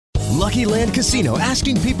Lucky Land Casino,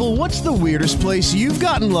 asking people, what's the weirdest place you've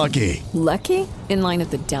gotten lucky? Lucky? In line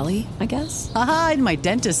at the deli, I guess? Aha, in my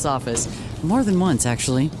dentist's office. More than once,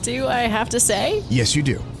 actually. Do I have to say? Yes, you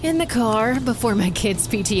do. In the car before my kids'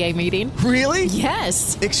 PTA meeting. Really?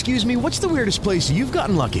 Yes. Excuse me, what's the weirdest place you've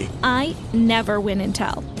gotten lucky? I never win and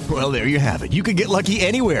tell. Well, there you have it. You can get lucky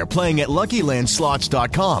anywhere, playing at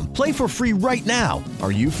LuckyLandSlots.com. Play for free right now.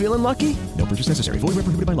 Are you feeling lucky? No purchase necessary. Void where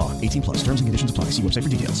prohibited by law. 18 plus. Terms and conditions apply. See website for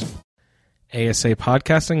details. ASA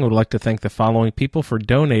Podcasting would like to thank the following people for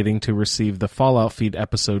donating to receive the Fallout feed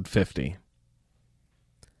episode 50.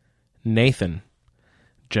 Nathan,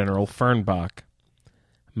 General Fernbach,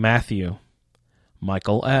 Matthew,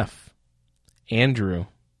 Michael F., Andrew,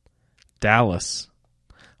 Dallas,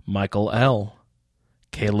 Michael L.,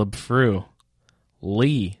 Caleb Frew,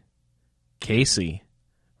 Lee, Casey,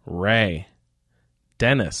 Ray,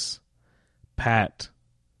 Dennis, Pat,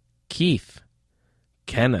 Keith,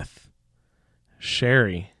 Kenneth,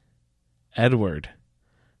 Sherry, Edward,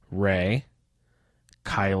 Ray,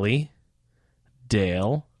 Kylie,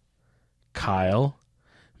 Dale, Kyle,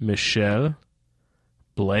 Michelle,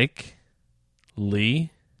 Blake, Lee,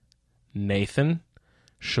 Nathan,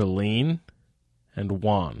 Shalene, and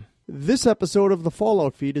Juan. This episode of the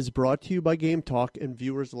Fallout feed is brought to you by Game Talk and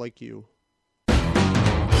viewers like you. The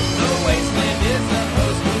wasteland is a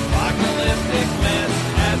post-apocalyptic mess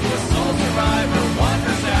as the sole survivor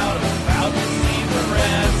wanders out about to see the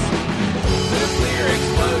rest. Nuclear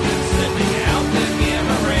explosions sending out the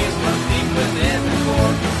gamma rays from deep within the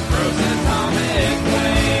core, frozen atomic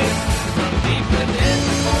waste. From deep within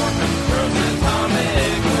the core, frozen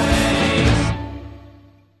atomic waste.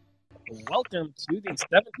 Welcome to the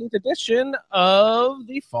 17th edition of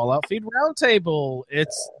the Fallout Feed Roundtable.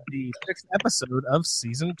 It's the 6th episode of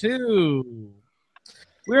Season 2.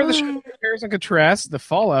 We are the show that compares and contrasts the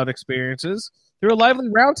Fallout experiences through a lively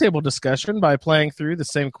roundtable discussion by playing through the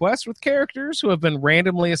same quest with characters who have been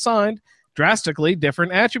randomly assigned drastically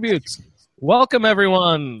different attributes. Welcome,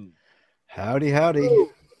 everyone. Howdy.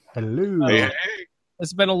 Hello. Hey.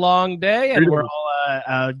 It's been a long day, and we're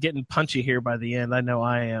all getting punchy here by the end. I know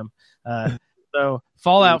I am. So,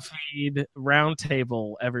 Fallout Feed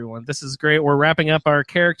Roundtable, everyone. This is great. We're wrapping up our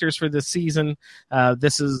characters for this season.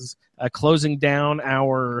 This is closing down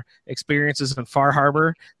our experiences in Far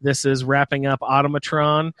Harbor. This is wrapping up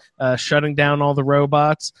Automatron, shutting down all the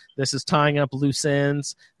robots. This is tying up loose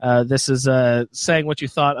ends. This is saying what you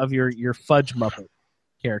thought of your Fudge Muppet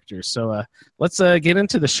characters. So let's get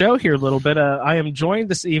into the show here a little bit. I am joined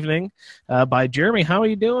this evening by Jeremy. How are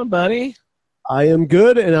you doing, buddy? I am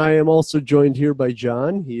good, and I am also joined here by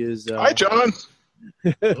John. He is. Hi, John.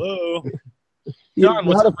 Hello. John,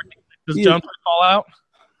 what's up? Does John play Fallout?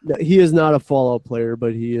 He is not a Fallout player,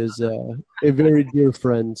 but he is a very dear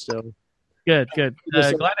friend. So good. Glad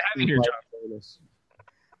to have you here, John.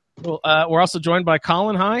 Well, we're also joined by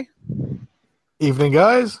Colin. Hi. Evening,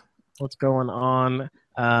 guys. What's going on?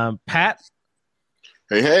 Pat.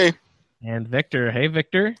 Hey. And Victor. Hey,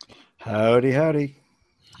 Victor. Howdy.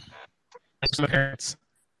 Parents.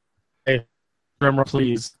 Hey, drumroll,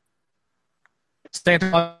 please. Stand to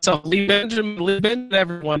myself. Lee Benjamin,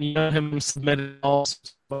 everyone, you know him, submitted all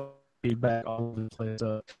feedback all over the place.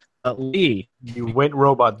 Lee. You went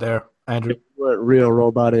robot there, Andrew. You went real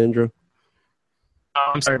robot, Andrew.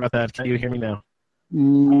 Oh, I'm sorry about that. Can you hear me now?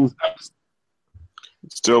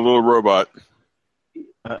 Still a little robot.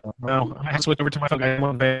 No, I have to switch over to my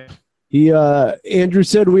phone. Andrew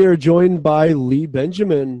said we are joined by Lee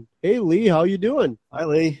Benjamin. Hey, Lee, how you doing? Hi,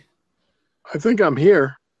 Lee. I think I'm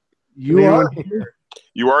here. You are here.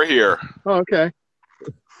 You are here. Oh, okay.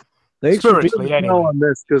 Thanks for being anyway. On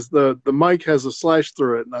this because the mic has a slash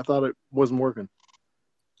through it, and I thought it wasn't working.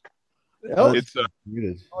 It's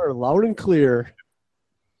loud and clear.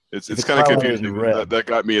 It's kind of confusing. That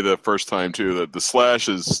got me the first time too. The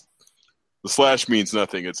slash means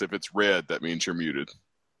nothing. It's if it's red, that means you're muted.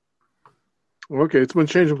 Okay, it's been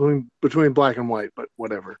changing between black and white, but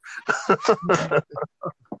whatever.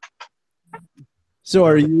 So,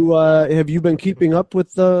 are you? Have you been keeping up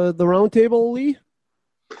with the roundtable, Lee?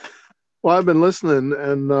 Well, I've been listening,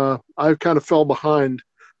 and I kind of fell behind.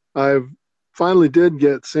 I finally did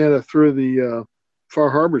get Santa through the Far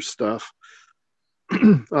Harbor stuff.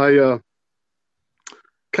 I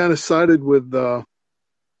kind of sided with me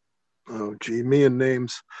and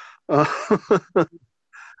names.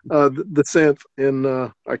 The synth in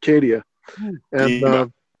Arcadia.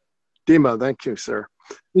 And Dima, thank you, sir.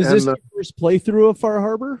 Is this your first playthrough of Far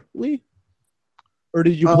Harbor, Lee? Or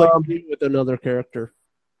did you play with another character?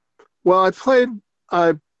 Well, I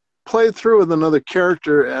played through with another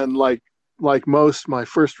character, and like most, my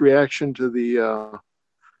first reaction to the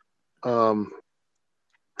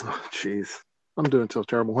jeez, I'm doing so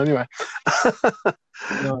terrible. Anyway,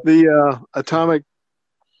 the Atomic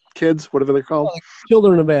Kids, whatever they're called,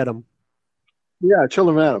 Children of Adam. Yeah,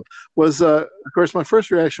 Children of Adam was. Of course, my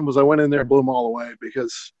first reaction was I went in there and blew them all away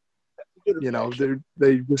because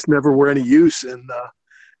they just never were any use in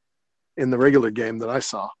the regular game that I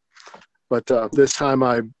saw. But this time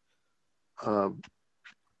I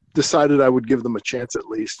decided I would give them a chance at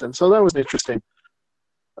least, and so that was an interesting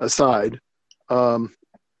aside. And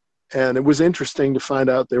it was interesting to find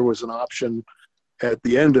out there was an option at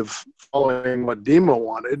the end of following what Demo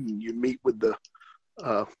wanted, and you meet with the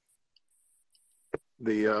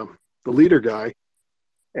leader guy,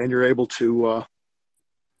 and you're able to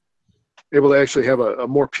actually have a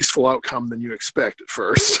more peaceful outcome than you expect at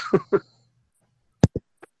first.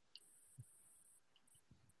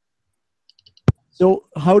 So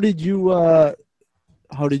how did you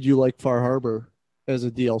like Far Harbor as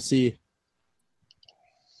a DLC?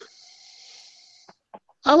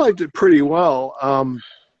 I liked it pretty well.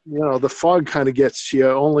 The fog kind of gets you.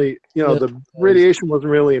 Only, the radiation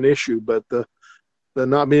wasn't really an issue, but the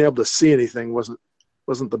not being able to see anything wasn't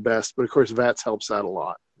the best. But of course, VATS helps out a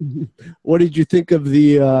lot. What did you think of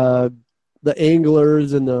the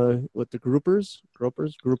anglers and the groupers?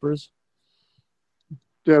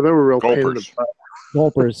 Yeah, they were a real pain in the butt.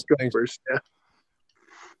 Gulpers. Yeah.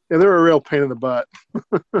 Yeah, they were a real pain in the butt.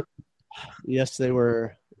 Yes, they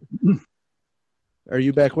were. Are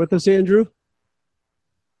you back with us, Andrew?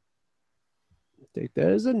 Take that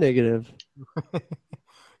as a negative.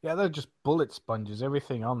 Yeah, they're just bullet sponges.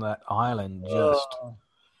 Everything on that island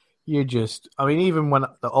even when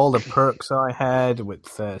all the perks I had with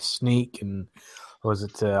sneak and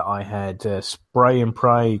I had spray and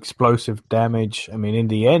pray, explosive damage. I mean, in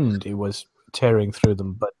the end, it was tearing through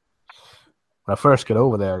them. But when I first got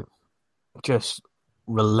over there, just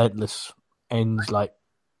relentless ends.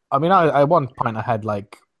 At one point I had I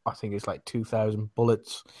think it's 2,000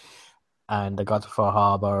 bullets, and I got to Far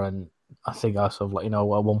Harbor, and I think I sort of at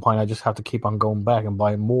one point I just have to keep on going back and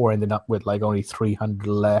buying more, ending up with only 300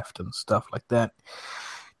 left and stuff like that.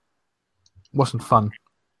 Wasn't fun.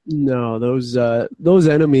 No, those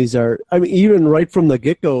enemies are. I mean, even right from the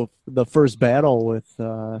get-go, the first battle with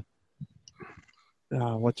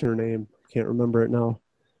what's her name? Can't remember it now.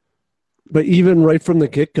 But even right from the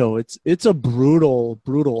get-go, it's a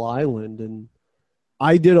brutal island, and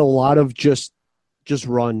I did a lot of just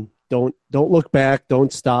run. Don't look back.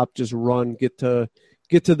 Don't stop. Just run. Get to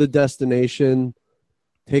the destination.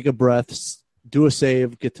 Take a breath. Do a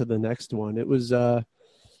save. Get to the next one. It was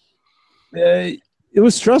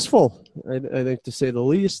stressful, I think, to say the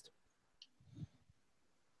least.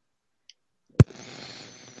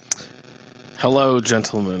 Hello,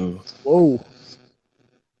 gentlemen. Whoa.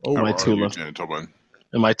 Oh, Am I too loud?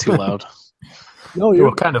 Am I too loud? No,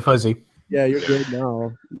 you're kind of fuzzy. Yeah, you're good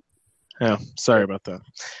now. Yeah, sorry about that.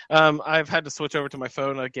 I've had to switch over to my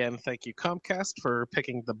phone again. Thank you, Comcast, for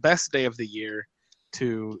picking the best day of the year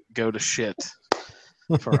to go to shit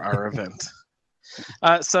for our event.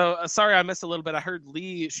 Sorry I missed a little bit. I heard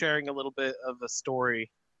Lee sharing a little bit of the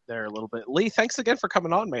story there a little bit. Lee, thanks again for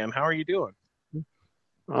coming on, man. How are you doing?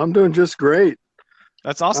 I'm doing just great.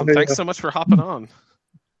 That's awesome. Thanks so much for hopping on.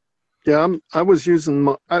 Yeah, I was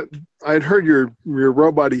using I'd heard your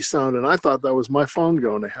robot-y sound, and I thought that was my phone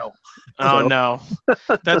going to hell. Oh no,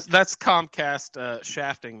 that's Comcast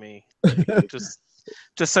shafting me.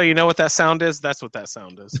 Just so you know what that sound is. That's what that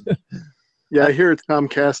sound is. Yeah, I hear it's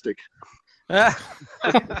Comcastic.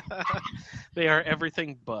 They are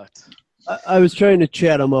everything but. I was trying to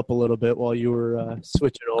chat them up a little bit while you were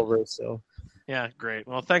switching over. So. Yeah, great.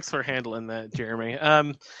 Well, thanks for handling that, Jeremy.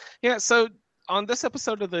 So on this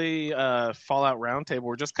episode of the Fallout Roundtable,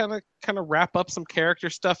 we're just kind of wrap up some character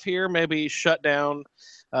stuff here, maybe shut down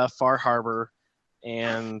Far Harbor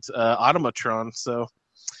and Automatron. So,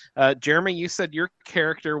 Jeremy, you said your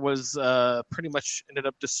character was pretty much ended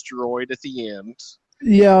up destroyed at the end.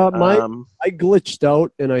 Yeah, I glitched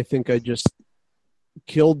out, and I think I just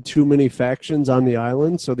killed too many factions on the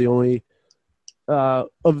island. So the only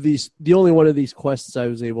one of these quests I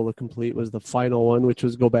was able to complete was the final one, which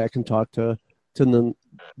was go back and talk to the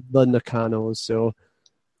Nakanos. So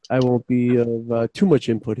I won't be of too much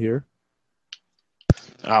input here.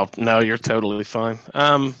 Oh, no, you're totally fine.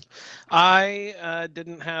 I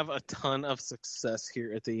didn't have a ton of success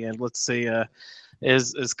here at the end. Let's see.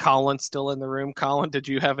 Is Colin still in the room? Colin, did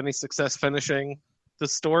you have any success finishing the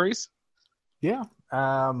stories? Yeah.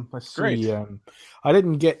 Let's Great. see. I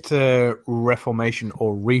didn't get to Reformation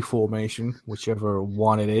or Reformation, whichever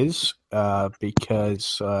one it is,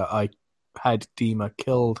 because I had Dima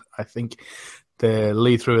killed, I think, the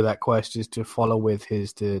lead through of that quest is to follow with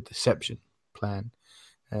the deception plan.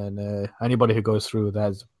 And anybody who goes through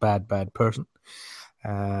that is a bad person.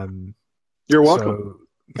 You're welcome.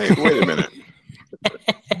 Hey, wait a minute.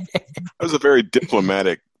 That was a very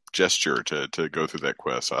diplomatic gesture to go through that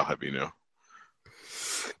quest, I'll have you know.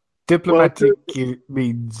 Diplomatic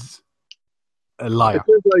means a liar. It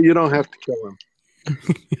turns out you don't have to kill him.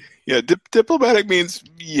 Yeah, diplomatic means,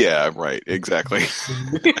 yeah, right, exactly.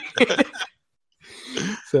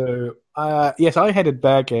 So, yes, I headed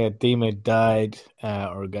back. Dima died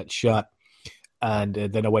or got shot. And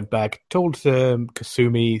then I went back, told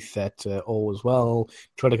Kasumi that all was well,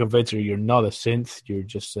 tried to convince her you're not a synth, you're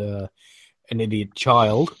just an idiot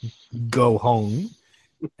child. Go home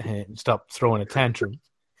and stop throwing a tantrum.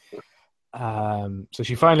 So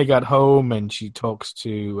she finally got home and she talks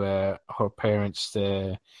to her parents,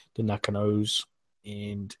 the Nakanos,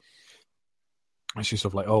 and she's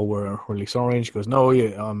sort of like, "Oh, we're really sorry." And she goes, "No,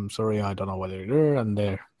 I'm sorry, I don't know whether you're." And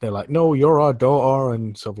they're like, "No, you're our daughter,"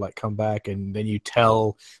 and sort of like come back. And then you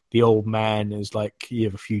tell the old man is like, you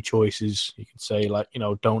have a few choices. You can say like,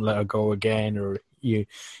 don't let her go again, or you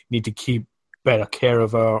need to keep better care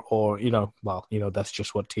of her, or that's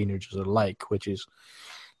just what teenagers are like, which is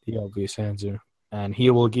the obvious answer. And he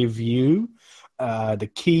will give you the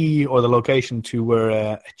key or the location to where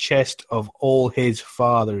a chest of all his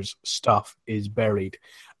father's stuff is buried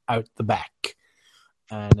out the back.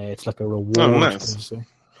 And it's like a reward. Oh, nice.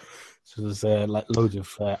 So there's like loads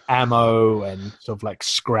of ammo and sort of like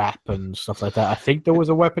scrap and stuff like that. I think there was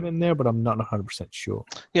a weapon in there, but I'm not 100% sure.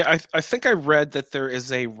 Yeah, I think I read that there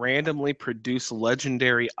is a randomly produced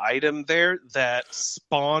legendary item there that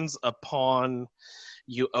spawns upon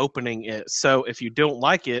you opening it. So if you don't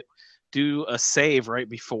like it, do a save right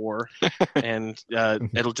before, and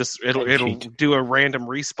it'll do a random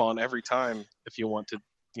respawn every time if you want to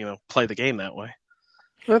play the game that way.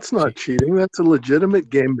 That's not cheating. That's a legitimate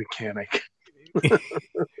game mechanic.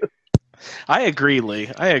 I agree,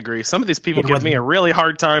 Lee. I agree. Some of these people give me a really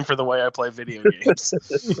hard time for the way I play video games.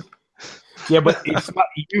 Yeah, but it's not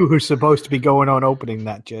you who's supposed to be going on opening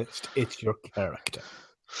that chest. It's your character.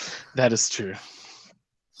 That is true.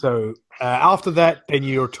 So after that, then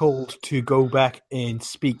you're told to go back and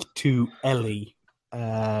speak to Ellie,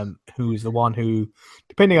 who's the one who,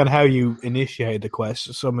 depending on how you initiate the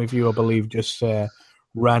quest, some of you, I believe, just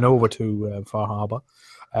ran over to Far Harbor.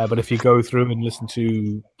 But if you go through and listen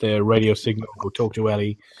to the radio signal, go talk to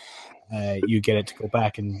Ellie, you get it to go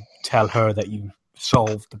back and tell her that you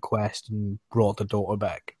solved the quest and brought the daughter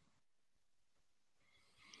back.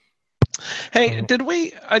 Hey, did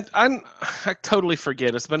we? I totally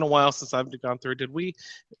forget. It's been a while since I've gone through. Did we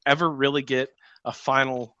ever really get a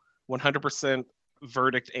final 100%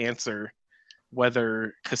 verdict answer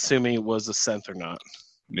whether Kasumi was a synth or not?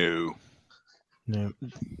 No.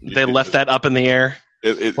 They left that up in the air.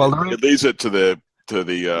 It leaves it to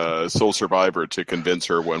the sole survivor to convince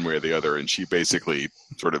her one way or the other, and she basically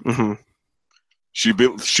sort of she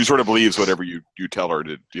sort of believes whatever you tell her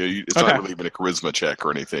to. It's not really even a charisma check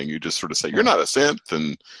or anything. You just sort of say you're not a synth,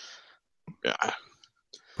 and yeah.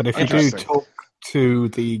 But if you do talk to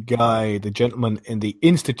the gentleman in the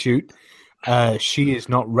institute, she is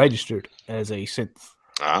not registered as a synth.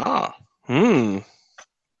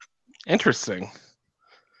 Interesting.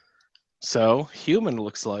 So, human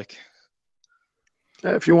looks like.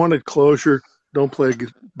 If you wanted closure, don't play a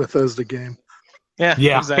Bethesda game.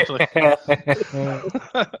 Yeah. Exactly. They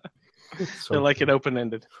like it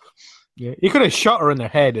open-ended. Yeah, you could have shot her in the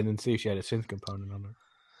head and then see if she had a synth component on her.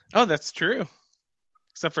 Oh, that's true.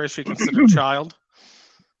 Except for if she considered a child.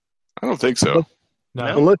 I don't think so.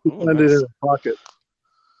 No. Unless you find it in a pocket.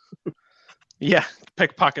 Yeah,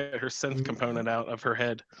 pickpocket her synth component out of her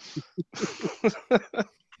head.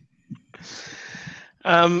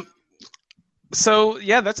 So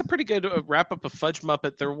yeah, that's a pretty good wrap up of Fudge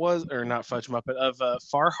Muppet. Of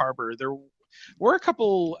Far Harbor. There were a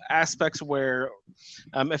couple aspects where,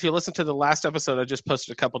 if you listen to the last episode I just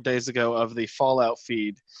posted a couple days ago of the Fallout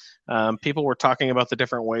feed, people were talking about the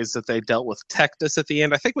different ways that they dealt with Tectus at the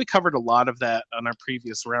end. I think we covered a lot of that on our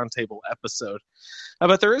previous Roundtable episode,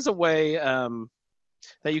 but there is a way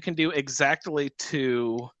that you can do exactly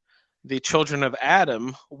to the children of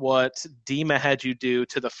Adam what Dima had you do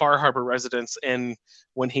to the Far Harbor residents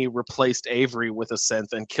when he replaced Avery with a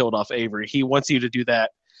synth and killed off Avery. He wants you to do that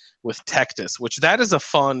with Tectus, which that is a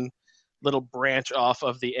fun little branch off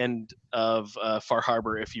of the end of Far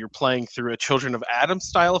Harbor. If you're playing through a Children of Adam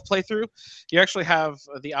style of playthrough, you actually have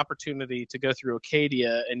the opportunity to go through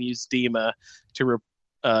Acadia and use Dima to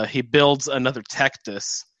he builds another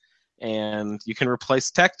Tectus, and you can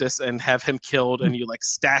replace Tectus and have him killed, and you like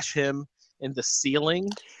stash him in the ceiling.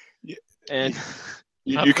 Yeah. And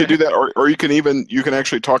you could do that, or you can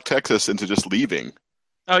actually talk Texas into just leaving.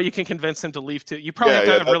 Oh, you can convince him to leave too. You probably have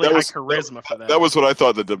to have really high charisma for that. That was what I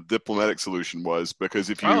thought the diplomatic solution was, because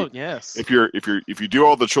if you if you do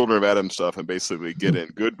all the Children of Adam stuff and basically get in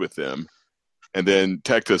good with them, and then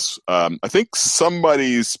Texas, I think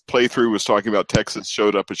somebody's playthrough was talking about Texas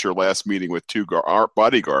showed up at your last meeting with 2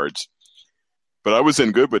 bodyguards, but I was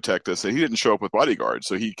in good with Texas and he didn't show up with bodyguards,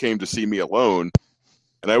 so he came to see me alone,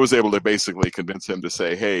 and I was able to basically convince him to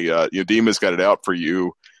say, "Hey, Dima's got it out for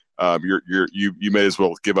you. You may as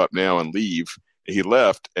well give up now and leave." He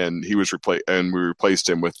left, and he was we replaced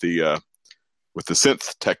him with the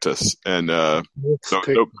synth Texas, and no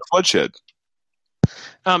bloodshed.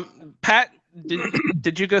 Pat,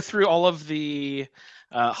 did you go through all of the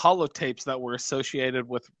holotapes that were associated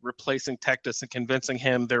with replacing Texas and convincing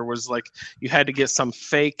him there was you had to get some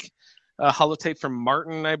fake holotape from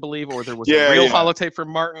Martin, I believe, or there was a real holotape from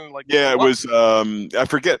Martin? It was. I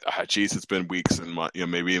forget. It's been weeks and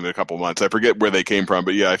maybe even a couple months. I forget where they came from,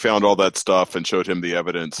 but I found all that stuff and showed him the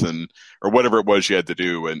evidence or whatever it was you had to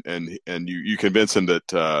do, and you convinced him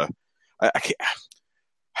that I can't.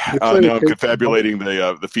 Now I'm confabulating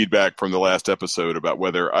the feedback from the last episode about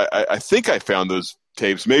whether I think I found those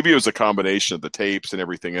tapes. Maybe it was a combination of the tapes and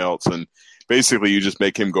everything else, and basically you just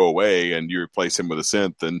make him go away and you replace him with a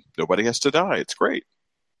synth, and nobody has to die. It's great.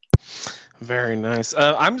 Very nice.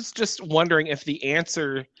 I'm just wondering if the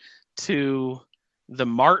answer to the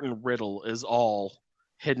Martin riddle is all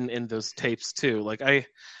hidden in those tapes too. I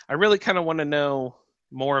really kind of want to know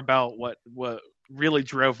more about what really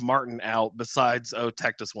drove Martin out besides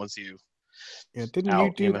Texas wants you. Yeah, didn't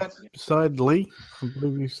you do that beside Lee? I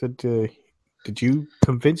believe you said, did you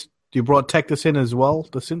convince, you brought Texas in as well,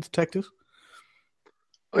 the synth Texas?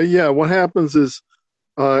 What happens is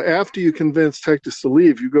after you convince Texas to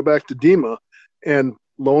leave, you go back to Dima, and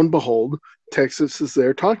lo and behold, Texas is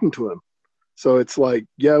there talking to him. So it's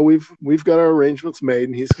we've got our arrangements made,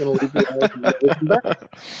 and he's going to leave the back.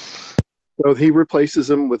 So he replaces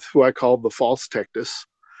him with who I call the false Texas,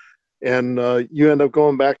 and you end up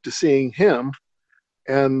going back to seeing him,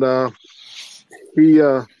 and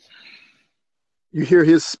you hear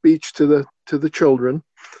his speech to the children,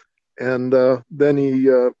 and then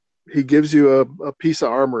he gives you a piece of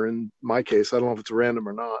armor. In my case, I don't know if it's random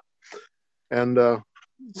or not, and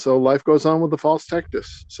so life goes on with the false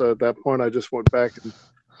Texas. So at that point, I just went back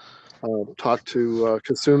and talked to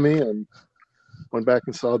Kasumi and went back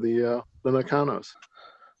and saw the Nakanos.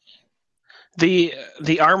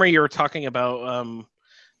 The armor you were talking about,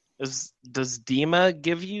 does Dima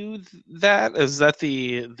give you that? Is that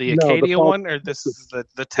the Acadia one, or this is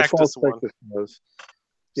the Texas one? Texas does.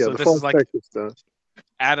 Yeah, so the this false is like Texas does.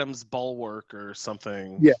 Adam's bulwark or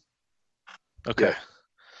something. Yeah. Okay. Yeah.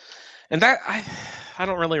 And that I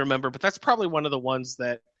don't really remember, but that's probably one of the ones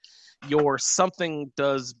that your something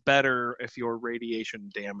does better if your radiation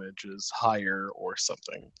damage is higher or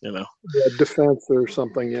something, Yeah, defense or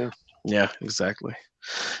something, yeah. Yeah, exactly.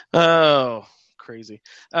 Oh, crazy.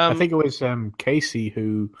 I think it was Casey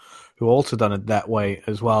who also done it that way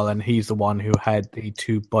as well, and he's the one who had the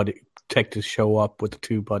 2 Texas show up with the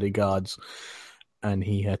 2 bodyguards, and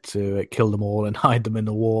he had to kill them all and hide them in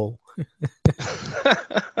the wall.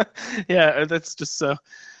 Yeah, that's just so...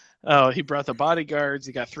 Oh, he brought the bodyguards.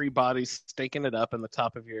 You got 3 bodies staking it up in the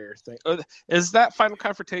top of your thing. Is that final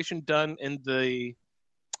confrontation done in the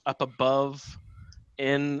up above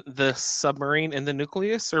in the submarine in the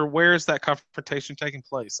nucleus, or where is that confrontation taking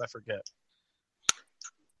place? I forget.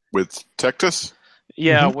 With Texas?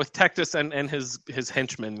 Yeah, with Texas and his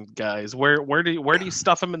henchmen guys. Where do you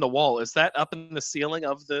stuff him in the wall? Is that up in the ceiling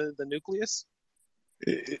of the nucleus?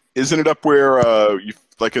 Isn't it up where you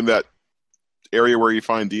in that area where you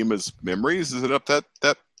find Dima's memories? Is it up that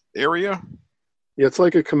area? Yeah, it's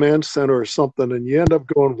like a command center or something, and you end up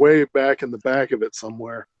going way back in the back of it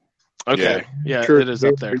somewhere. Okay, yeah, it is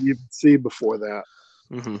up there. You can see before that.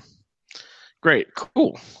 Mm-hmm. Great,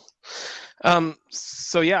 cool.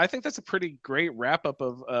 So yeah, I think that's a pretty great wrap up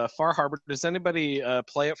of Far Harbor. Does anybody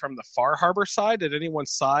play it from the Far Harbor side? Did anyone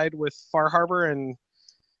side with Far Harbor and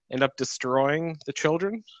end up destroying the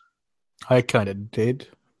children? I kind of did.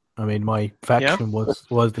 I mean, my faction was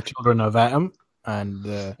the Children of Atom,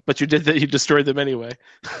 and but you did that. You destroyed them anyway.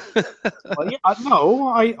 Well, yeah,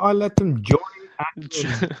 I let them join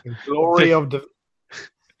the glory of the.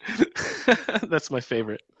 That's my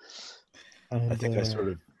favorite. And, I think I sort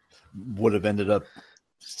of would have ended up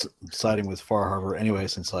siding with Far Harbor anyway,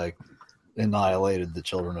 since I annihilated the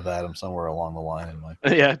Children of Atom somewhere along the line in my.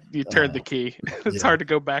 Yeah, you turned the key. It's hard to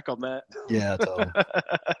go back on that. Yeah, totally.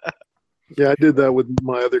 Yeah, I did that with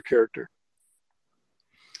my other character.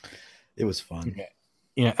 It was fun.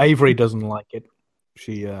 Yeah, Avery doesn't like it.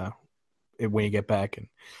 She when you get back,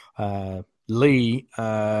 and Lee,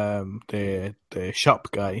 the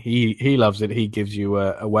shop guy, he loves it. He gives you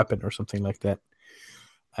a weapon or something like that,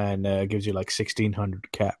 and gives you like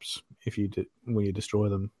 1,600 caps if you when you destroy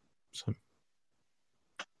them. So.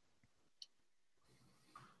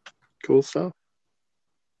 Cool stuff.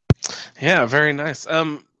 Yeah, very nice.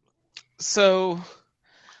 So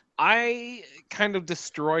I kind of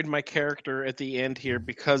destroyed my character at the end here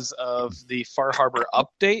because of the Far Harbor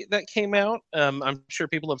update that came out. I'm sure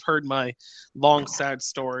people have heard my long, sad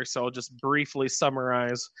story, so I'll just briefly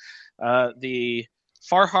summarize. The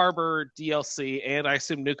Far Harbor DLC, and I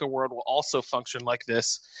assume Nuka World will also function like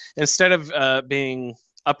this. Instead of being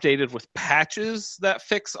updated with patches that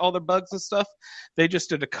fix all the bugs and stuff, they just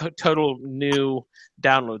did a total new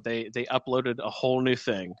download. They uploaded a whole new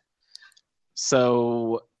thing.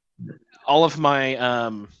 So all of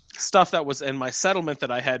my stuff that was in my settlement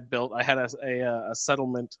that I had built, I had a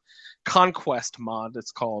settlement conquest mod,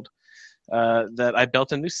 it's called, that I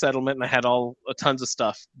built a new settlement, and I had tons of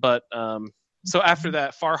stuff. But so after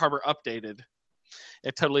that Far Harbor updated,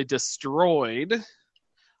 it totally destroyed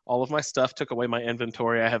all of my stuff, took away my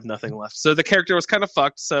inventory. I have nothing left. So the character was kind of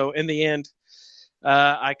fucked. So in the end,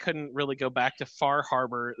 I couldn't really go back to Far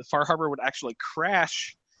Harbor. The Far Harbor would actually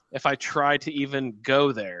crash if I tried to even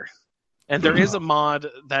go there. And there is a mod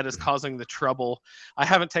that is causing the trouble. I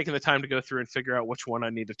haven't taken the time to go through and figure out which one I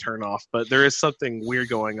need to turn off, but there is something weird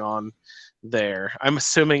going on there. I'm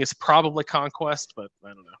assuming it's probably Conquest, but I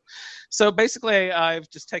don't know. So basically, I've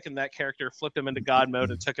just taken that character, flipped him into God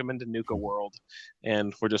mode, and took him into Nuka World,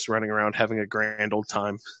 and we're just running around having a grand old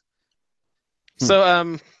time.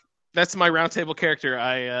 So that's my Roundtable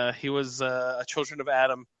character. He was a Children of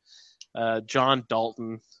Adam. John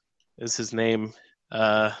Dalton is his name.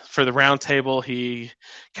 For the Roundtable, he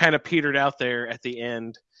kind of petered out there at the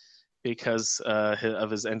end because of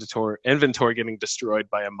his inventory getting destroyed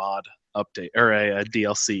by a mod update or a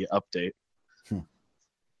DLC update.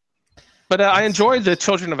 But I enjoyed the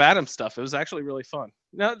Children of Adam stuff. It was actually really fun.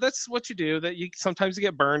 Now, that's what you do. That sometimes you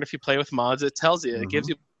get burned if you play with mods. It tells you. It gives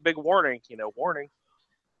you a big warning. Warning.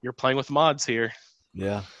 You're playing with mods here.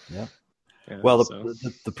 Yeah. Well,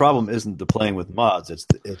 the problem isn't the playing with mods;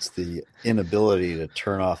 it's the inability to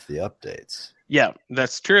turn off the updates. Yeah,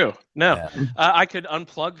 that's true. No, I could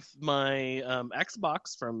unplug my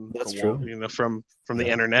Xbox from from the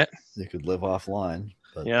internet. You could live offline,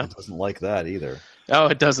 but it doesn't like that either. Oh,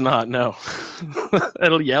 it does not. No,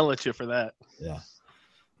 it'll yell at you for that. Yeah.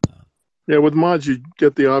 Yeah, with mods, you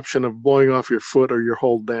get the option of blowing off your foot or your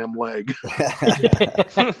whole damn leg.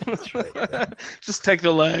 That's right, yeah. Just take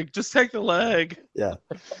the leg. Just take the leg. Yeah.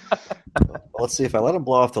 Well, let's see. If I let him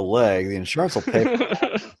blow off the leg, the insurance will pay for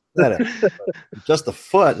it. Just the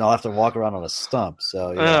foot, and I'll have to walk around on a stump.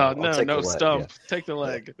 So, no stump. Yeah. Take the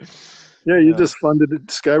leg. Yeah, you just funded it,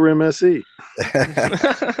 Skyrim SE.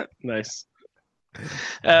 Nice.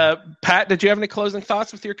 Pat, did you have any closing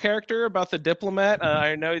thoughts with your character about the diplomat?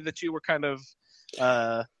 I know that you were kind of,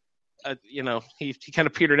 he kind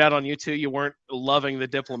of petered out on you too. You weren't loving the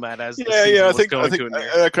diplomat as the season was going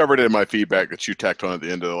to. I covered it in my feedback that you tacked on at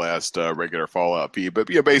the end of the last regular Fallout feed. But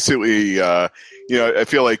basically, I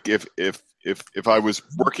feel like if I was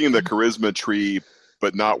working the charisma tree,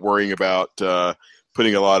 but not worrying about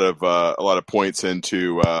putting a lot of points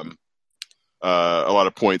into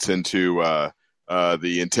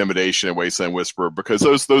the intimidation and Wasteland Whisperer, because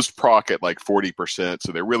those proc at like 40%,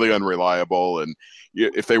 so they're really unreliable. And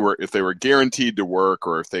if they were guaranteed to work,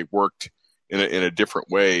 or if they worked in a different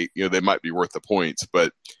way, they might be worth the points.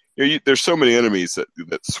 But there's so many enemies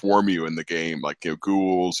that swarm you in the game, like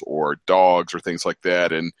ghouls or dogs or things like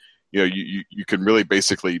that, and you can really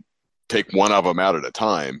basically take one of them out at a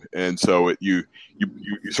time. And so you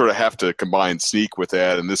sort of have to combine sneak with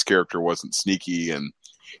that. And this character wasn't sneaky, and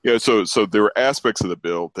so there were aspects of the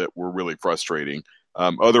build that were really frustrating.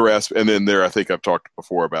 And then I think I've talked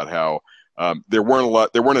before about how there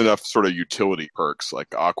weren't enough sort of utility perks like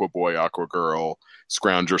Aqua Boy, Aqua Girl,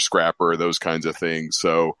 Scrounger, Scrapper, those kinds of things.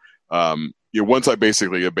 So once I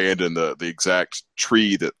basically abandoned the exact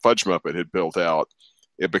tree that Fudge Muppet had built out,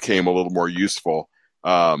 it became a little more useful.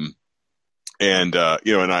 And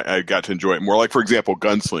I got to enjoy it more. Like, for example,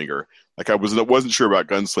 Gunslinger. Like, I wasn't sure about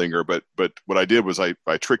Gunslinger, but what I did was I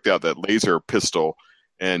tricked out that laser pistol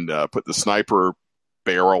and put the sniper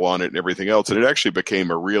barrel on it and everything else, and it actually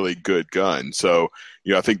became a really good gun. So,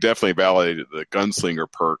 I think definitely validated the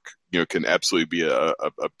Gunslinger perk. Can absolutely be a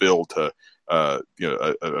build to a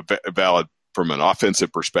valid from an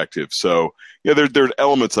offensive perspective. So yeah, there are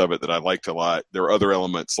elements of it that I liked a lot. There are other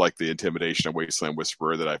elements like the intimidation of Wasteland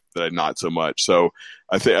Whisperer that I not so much. So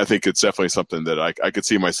I think it's definitely something that I could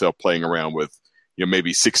see myself playing around with.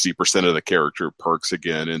 Maybe 60% of the character perks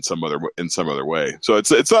again in some other way. So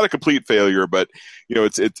it's not a complete failure, but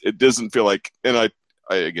it doesn't feel like. And I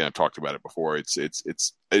again, I've talked about it before.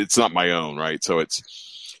 It's not my own, right? So it's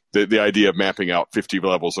the idea of mapping out 50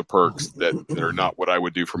 levels of perks that are not what I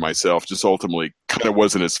would do for myself. Just ultimately kind of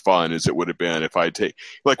wasn't as fun as it would have been if I take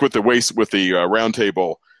like with the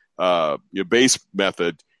Roundtable base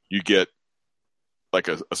method. You get like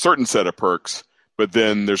a certain set of perks. But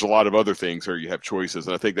then there's a lot of other things where you have choices,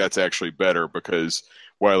 and I think that's actually better because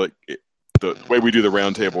while the way we do the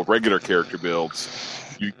Roundtable regular character builds,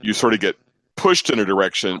 you sort of get pushed in a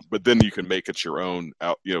direction, but then you can make it your own.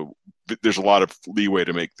 There's a lot of leeway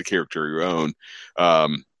to make the character your own.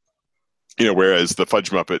 Whereas the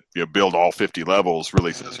Fudge Muppet build all 50 levels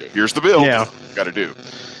really says here's the build. Yeah. You got to do.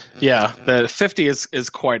 Yeah, the 50 is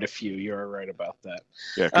quite a few. You're right about that.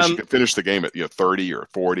 Yeah, because you can finish the game at 30 or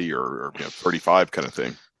 40 or 35 kind of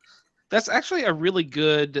thing. That's actually a really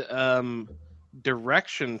good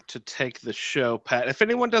direction to take the show, Pat. If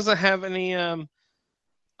anyone doesn't have any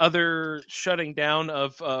other shutting down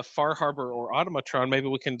of Far Harbor or Automatron, maybe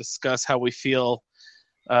we can discuss how we feel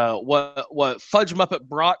what Fudge Muppet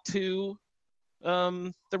brought to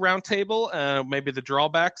the Roundtable, maybe the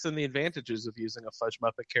drawbacks and the advantages of using a Fudge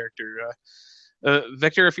Muppet character.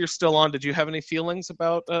 Victor, if you're still on, did you have any feelings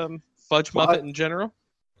about Fudge Muppet in general?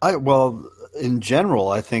 In general,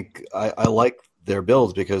 I think I like their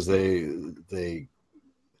builds because they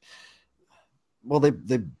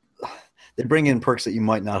bring in perks that you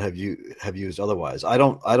might not have used otherwise. I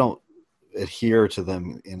don't adhere to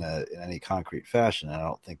them in any concrete fashion. I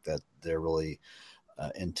don't think that they're really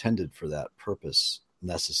intended for that purpose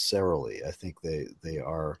necessarily. I think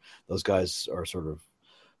those guys are sort of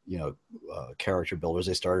character builders.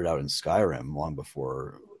 They started out in Skyrim long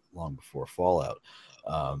before Fallout.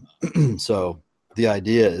 So the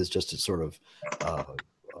idea is just to sort of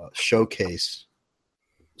showcase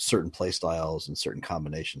certain play styles and certain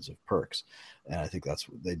combinations of perks, and I think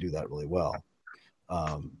they do that really well.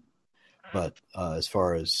 But as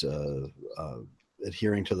far as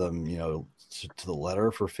adhering to them, to the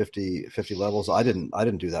letter for 50 levels, I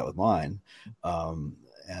didn't do that with mine. And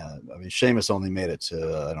I mean, Seamus only made it to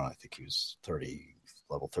I don't know. I think he was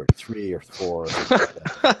level 33 or 4. Or something like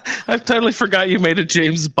that. I totally forgot you made a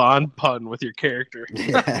James Bond pun with your character.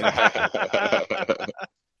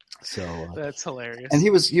 So that's hilarious. And he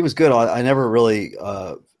was good. I never really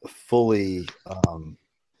fully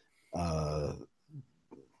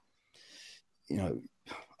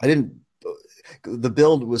I didn't. The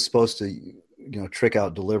build was supposed to trick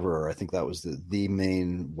out Deliverer. I think that was the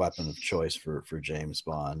main weapon of choice for James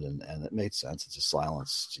Bond, and it made sense. It's a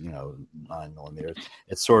silenced 9mm.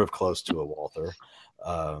 It's sort of close to a Walther,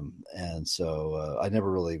 and so I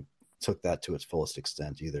never really took that to its fullest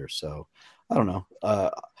extent either. So I don't know.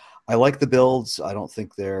 I like the builds. I don't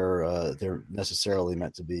think they're necessarily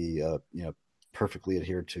meant to be perfectly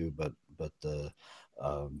adhered to, but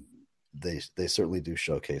they certainly do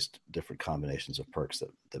showcase different combinations of perks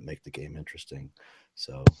that make the game interesting.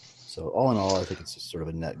 So all in all, I think it's just sort of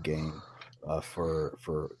a net gain for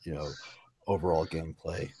overall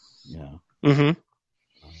gameplay. Mm-hmm.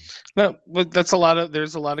 No, but there's a lot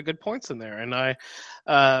of good points in there, and I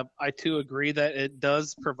too agree that it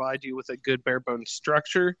does provide you with a good bare bones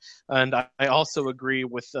structure, and I also agree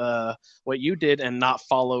with what you did and not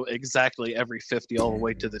follow exactly every 50 all the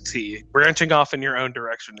way to the T. Branching off in your own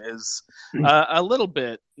direction is a little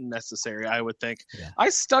bit necessary, I would think. Yeah. I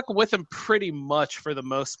stuck with him pretty much for the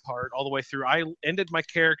most part all the way through. I ended my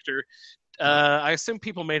character. I assume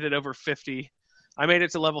people made it over 50. I made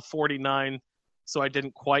it to level 49. So I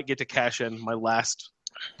didn't quite get to cash in my last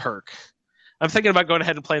perk. I'm thinking about going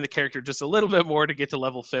ahead and playing the character just a little bit more to get to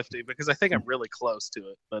level 50 because I think I'm really close to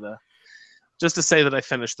it. But just to say that I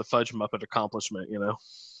finished the Fudge Muppet accomplishment, Yeah,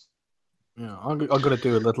 I'm going to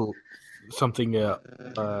do a little something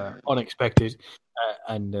unexpected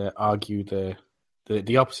and argue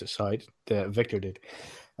the opposite side that Victor did.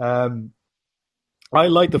 I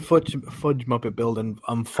like the Fudge Muppet build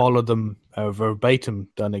and followed them verbatim,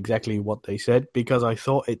 done exactly what they said, because I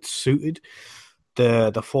thought it suited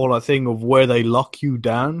the Fallout thing of where they lock you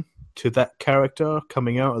down to that character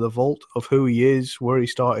coming out of the vault of who he is, where he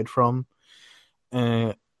started from,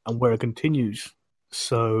 and where it continues.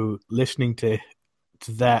 So listening to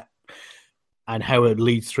that and how it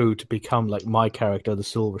leads through to become like my character, the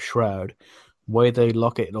Silver Shroud, where they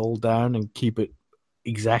lock it all down and keep it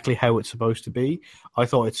exactly how it's supposed to be. I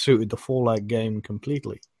thought it suited the Fallout game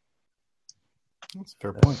completely. That's a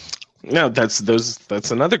fair point. No, that's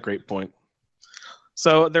another great point.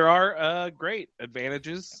 So there are great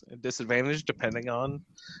advantages and disadvantages depending on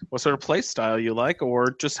what sort of play style you like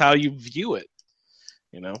or just how you view it.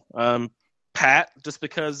 Pat, just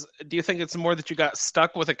because, do you think it's more that you got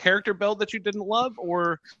stuck with a character build that you didn't love,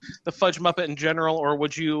 or the Fudge Muppet in general, or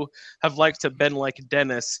would you have liked to been like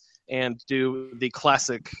Dennis and do the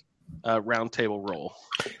classic roundtable role?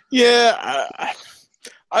 Yeah,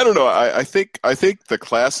 I don't know. I think the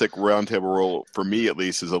classic roundtable role, for me at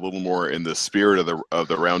least, is a little more in the spirit of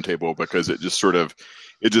the roundtable, because it just sort of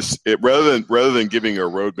rather than giving a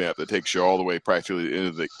roadmap that takes you all the way practically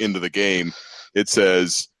into the game, it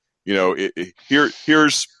says,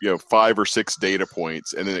 here's 5 or 6 data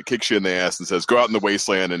points, and then it kicks you in the ass and says, go out in the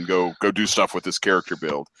wasteland and go do stuff with this character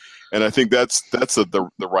build. And I think that's the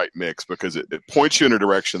right mix, because it points you in a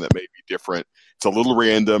direction that may be different. It's a little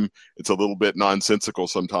random, it's a little bit nonsensical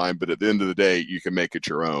sometimes, but at the end of the day, you can make it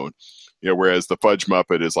your own. Whereas the Fudge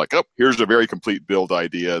Muppet is like, oh, here's a very complete build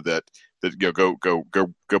idea that go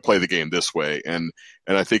play the game this way. And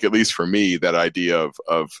I think, at least for me, that idea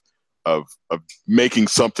of making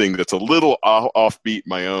something that's a little offbeat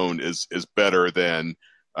my own is better than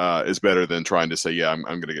trying to say, yeah, I'm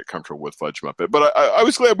going to get comfortable with Fudge Muppet. But I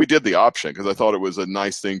was glad we did the option, because I thought it was a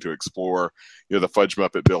nice thing to explore. The Fudge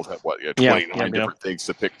Muppet build had 29 different things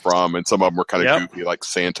to pick from, and some of them were kind of goofy, like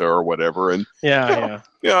Santa or whatever. And I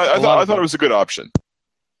thought it was a good option.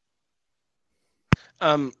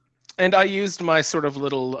 And I used my sort of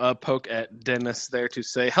little poke at Dennis there to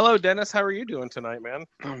say, hello, Dennis. How are you doing tonight, man?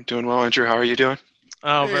 I'm doing well, Andrew. How are you doing?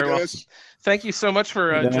 Oh, Hey, very Dennis. well. Thank you so much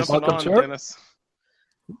for Dennis, jumping welcome, on, sir. Dennis.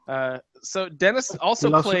 So Dennis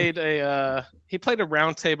also played a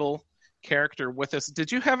roundtable character with us.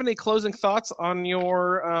 Did you have any closing thoughts on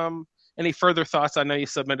your any further thoughts? I know you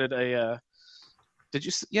submitted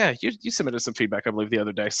you submitted some feedback, I believe, the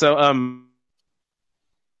other day. So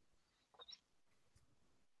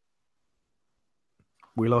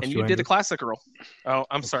we lost and you. you did a classic role. Oh,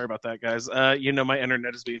 I'm sorry about that, guys. My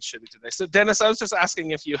internet is being shitty today. So Dennis, I was just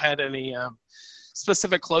asking if you had any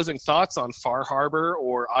specific closing thoughts on Far Harbor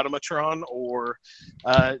or Automatron, or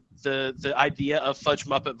the idea of Fudge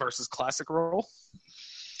Muppet versus classic role.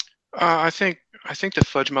 I think the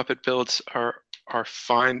Fudge Muppet builds are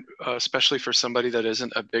fine, especially for somebody that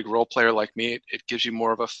isn't a big role player like me. It gives you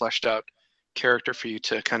more of a fleshed out character for you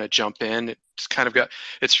to kind of jump in.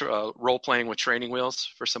 It's role playing with training wheels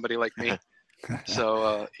for somebody like me.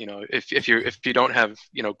 So if you don't have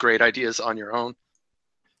great ideas on your own,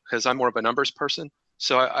 because I'm more of a numbers person,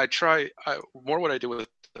 so I try more. What I do with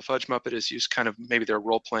the Fudge Muppet is use kind of maybe their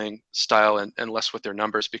role playing style and less with their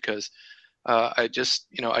numbers, because I just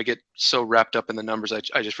I get so wrapped up in the numbers,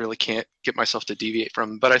 I just really can't get myself to deviate from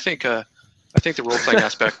them. But I think the role playing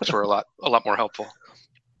aspects were a lot more helpful.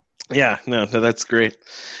 Yeah, no, that's great.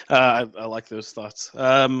 I like those thoughts.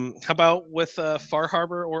 How about with Far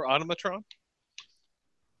Harbor or Automatron?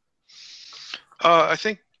 I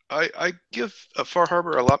think I give Far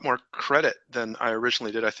Harbor a lot more credit than I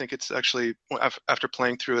originally did. I think it's actually, after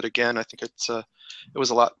playing through it again, I think it was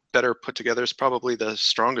a lot better put together. It's probably the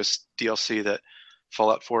strongest DLC that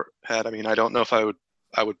Fallout 4 had. I mean, I don't know if I would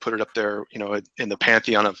put it up there, in the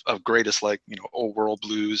pantheon of greatest, like, Old World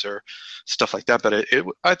Blues or stuff like that. But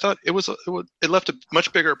I thought it left a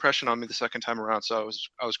much bigger impression on me the second time around. So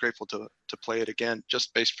I was grateful to play it again,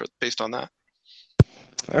 just based on that.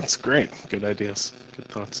 That's great. Good ideas. Good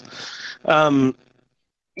thoughts.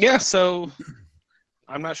 So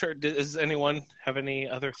I'm not sure. Does anyone have any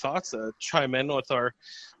other thoughts? Chime in with our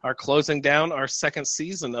closing down our second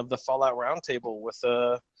season of the Fallout Roundtable with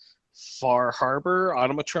Far Harbor,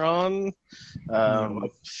 Automatron,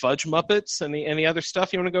 Fudge Muppets, any other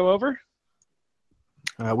stuff you want to go over?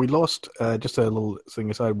 We lost, just a little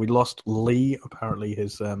thing aside, we lost Lee. Apparently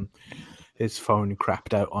his phone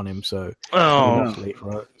crapped out on him, so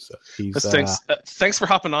thanks for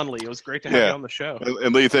hopping on, Lee. It was great to have you on the show.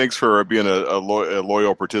 And Lee, thanks for being a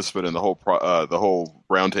loyal participant in the whole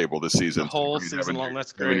roundtable this season. The whole season long.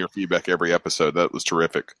 That's great. Giving your feedback every episode. That was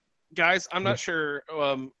terrific. Guys, I'm not sure.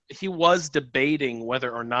 He was debating whether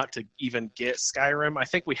or not to even get Skyrim. I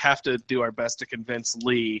think we have to do our best to convince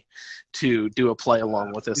Lee to do a play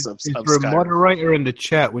along with us of For a Skyrim. moderator in the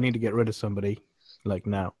chat, we need to get rid of somebody, like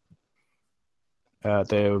now.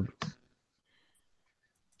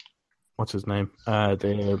 What's his name?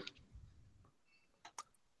 The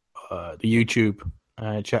YouTube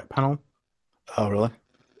chat panel. Oh, really?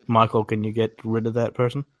 Michael, can you get rid of that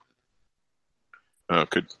person?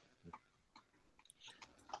 Could.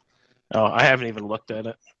 Oh, I haven't even looked at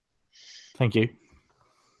it. Thank you.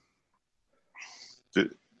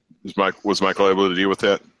 Was Michael able to deal with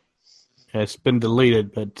that? It's been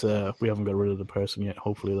deleted, but we haven't got rid of the person yet.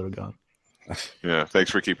 Hopefully they're gone. Yeah,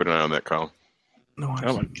 thanks for keeping an eye on that, Colin. No worries.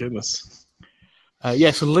 Oh my goodness.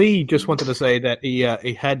 So Lee just wanted to say that he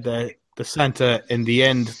had the Santa in the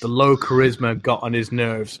end. The low charisma got on his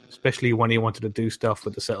nerves, especially when he wanted to do stuff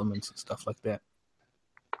with the settlements and stuff like that.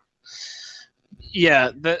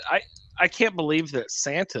 Yeah, I can't believe that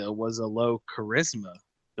Santa was a low charisma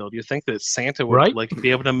build. You think that Santa would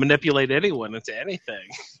be able to manipulate anyone into anything?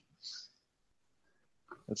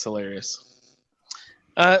 That's hilarious.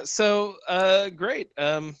 Great.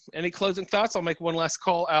 Any closing thoughts? I'll make one last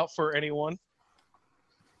call out for anyone.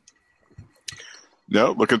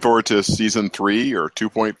 No, looking forward to season 3 or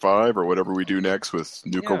 2.5 or whatever we do next with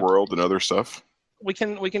Nuka World and other stuff. We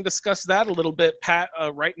can discuss that a little bit, Pat.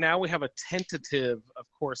 Right now we have a tentative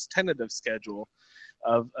schedule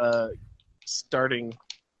of starting.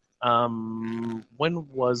 When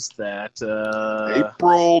was that?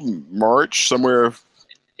 April, March, somewhere.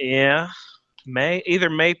 Yeah,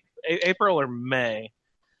 April or May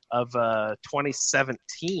of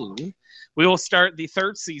 2017. We will start the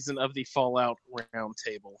 3rd season of the Fallout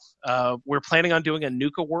Roundtable. We're planning on doing a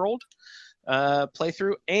Nuka World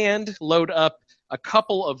playthrough and load up a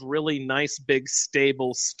couple of really nice, big,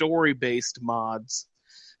 stable, story-based mods.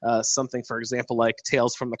 Something, for example, like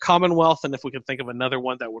Tales from the Commonwealth, and if we could think of another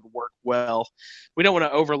one that would work well. We don't want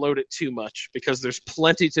to overload it too much because there's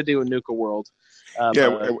plenty to do in Nuka World.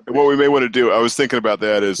 What we may want to do, I was thinking about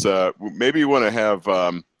that, is maybe you want to have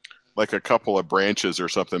like a couple of branches or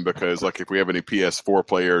something, because like if we have any PS4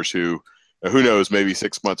 players who knows, maybe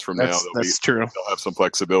 6 months from now true. They'll have some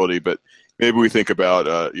flexibility, but maybe we think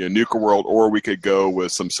about Nuka World, or we could go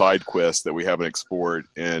with some side quests that we haven't explored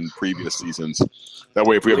in previous seasons. That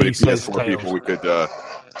way, if we have any PS4 people, we could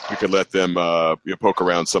let them poke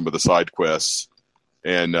around some of the side quests,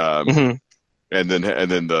 and and then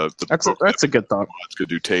that's a good thought. Could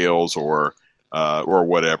do Tales or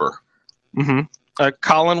whatever. Mm-hmm.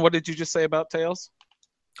 Colin, what did you just say about Tales?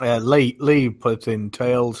 Lee puts in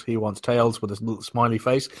Tails. He wants Tails with a little smiley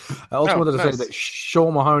face. I also wanted to say that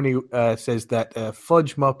Sean Mahoney says that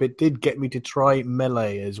Fudge Muppet did get me to try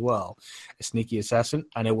Melee as well, a sneaky assassin,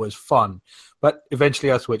 and it was fun. But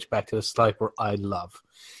eventually I switched back to the sniper I love.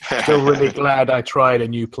 Still really glad I tried a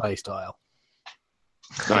new play style.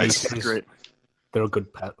 Nice. Great. They're a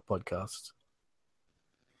good podcast.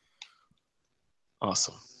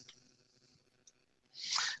 Awesome.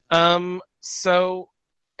 So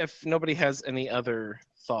if nobody has any other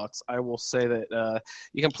thoughts, I will say that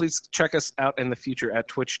you can please check us out in the future at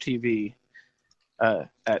Twitch TV,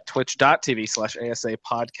 at twitch.tv/ASA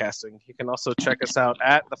podcasting. You can also check us out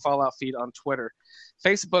at the Fallout feed on Twitter,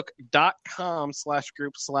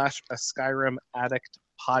 facebook.com/group/a Skyrim Addict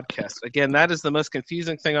podcast. Again, that is the most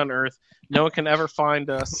confusing thing on earth. No one can ever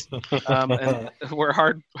find us. And we're a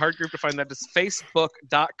hard group to find. That is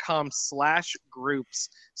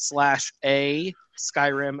facebook.com/groups/a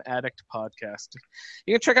Skyrim Addict podcast.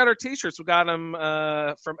 You can check out our t-shirts. We got them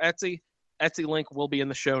from Etsy. Etsy link will be in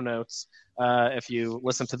the show notes if you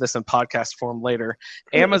listen to this in podcast form later.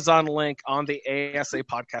 Amazon link on the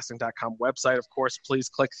asapodcasting.com website. Of course, please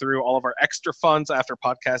click through. All of our extra funds after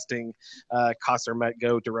podcasting costs are met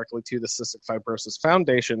go directly to the Cystic Fibrosis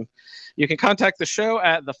Foundation. You can contact the show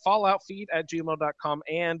at thefalloutfeed@gmail.com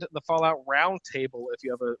and the Fallout Roundtable if you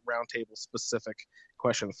have a Roundtable specific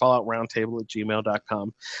question,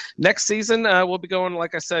 falloutroundtable@gmail.com. Next season, we'll be going,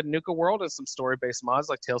 like I said, Nuka World and some story-based mods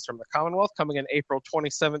like Tales from the Commonwealth coming in April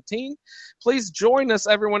 2017. Please join us,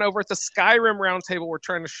 everyone, over at the Skyrim Roundtable. We're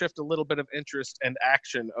trying to shift a little bit of interest and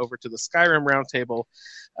action over to the Skyrim Roundtable.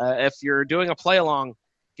 If you're doing a play-along,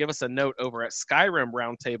 give us a note over at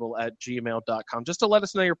skyrimroundtable@gmail.com just to let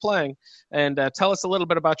us know you're playing, and tell us a little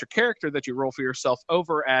bit about your character that you roll for yourself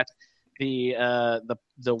over at the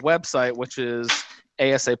website, which is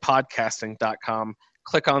asapodcasting.com.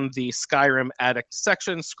 Click on the Skyrim Addict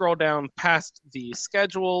section, scroll down past the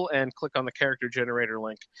schedule, and click on the character generator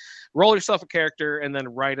link. Roll yourself a character, and then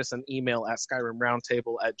write us an email at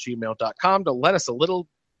skyrimroundtable@gmail.com to let us know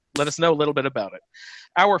a little bit about it.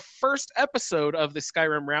 Our first episode of the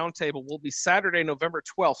Skyrim Roundtable will be Saturday, November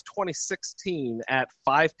 12th, 2016 at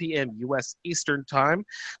 5 p.m. U.S. Eastern Time,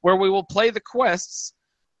 where we will play the quests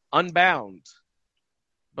Unbound,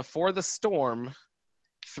 Before the Storm,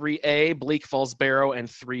 3A, Bleak Falls Barrow, and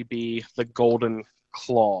 3B, The Golden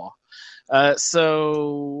Claw.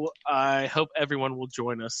 So I hope everyone will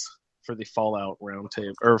join us for the Fallout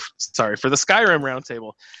Roundtable, or sorry, for the Skyrim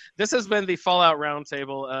Roundtable. This has been the Fallout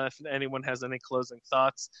Roundtable. If anyone has any closing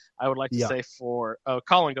thoughts, I would like to say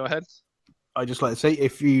Colin, go ahead. I just like to say,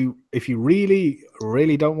 if you really,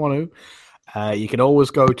 really don't want to, you can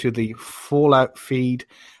always go to the Fallout feed,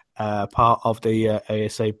 part of the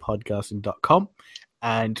asapodcasting.com,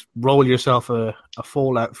 and roll yourself a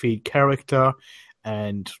Fallout feed character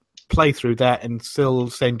and play through that, and still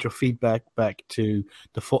send your feedback back to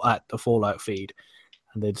the Fallout feed,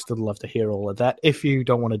 and they'd still love to hear all of that. If you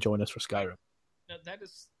don't want to join us for Skyrim, that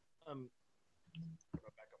is back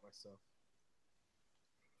up myself.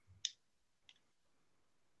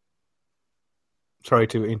 Sorry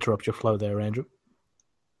to interrupt your flow there, Andrew.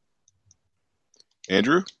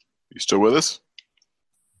 Andrew, you still with us?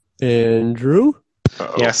 Andrew?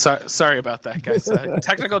 Uh-oh. Yeah, sorry about that, guys.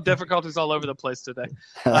 Technical difficulties all over the place today.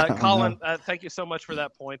 Colin, thank you so much for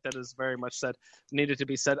that point. That is very much needed to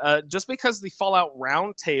be said. Just because the Fallout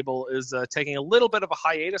Roundtable is taking a little bit of a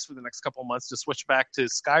hiatus for the next couple months to switch back to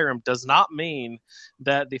Skyrim does not mean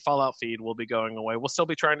that the Fallout feed will be going away. We'll still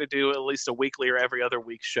be trying to do at least a weekly or every other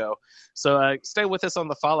week show. So stay with us on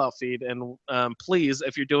the Fallout feed, and please,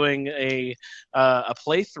 if you're doing a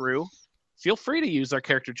playthrough, feel free to use our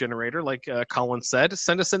character generator, like Colin said.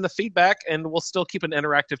 Send us in the feedback, and we'll still keep an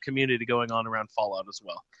interactive community going on around Fallout as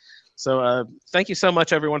well. So thank you so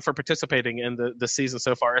much, everyone, for participating in the season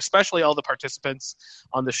so far, especially all the participants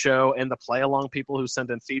on the show and the play-along people who send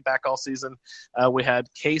in feedback all season. We had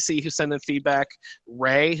Casey, who sent in feedback,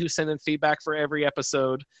 Ray, who sent in feedback for every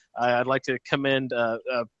episode. I'd like to commend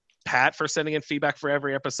Pat for sending in feedback for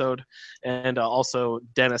every episode, and also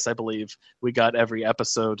Dennis, I believe. We got every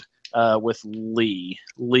episode with Lee.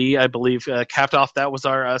 Lee, I believe, capped off. That was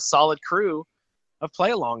our solid crew of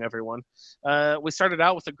Play Along, everyone. We started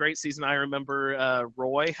out with a great season. I remember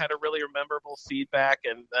Roy had a really memorable feedback,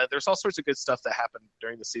 and there's all sorts of good stuff that happened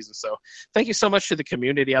during the season. So thank you so much to the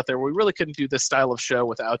community out there. We really couldn't do this style of show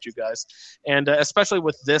without you guys. And especially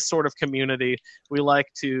with this sort of community,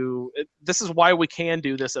 this is why we can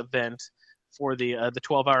do this event for the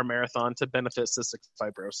 12-hour marathon to benefit Cystic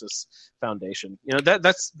Fibrosis Foundation.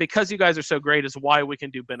 That's because you guys are so great is why we can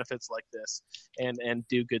do benefits like this and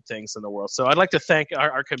do good things in the world. So I'd like to thank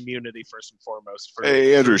our community first and foremost for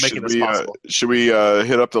Andrew, making this possible. Should we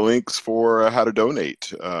hit up the links for how to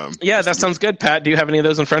donate? Yeah, that sounds good. Pat, do you have any of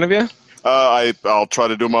those in front of you? I'll try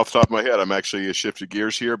to do them off the top of my head. I'm actually shifted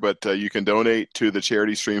gears here, but you can donate to the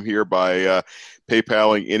charity stream here by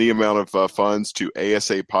PayPaling any amount of funds to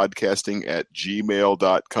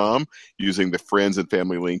asapodcasting@gmail.com using the friends and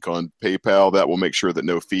family link on PayPal. That will make sure that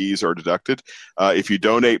no fees are deducted. If you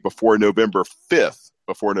donate before November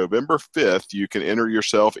 5th, you can enter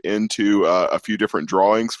yourself into a few different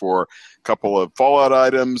drawings for a couple of Fallout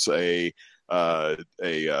items, a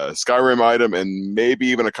Skyrim item, and maybe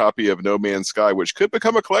even a copy of No Man's Sky, which could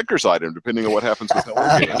become a collector's item depending on what happens with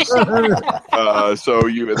Hello Games. That's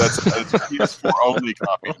a PS4 only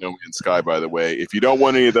copy of No Man's Sky, by the way. If you don't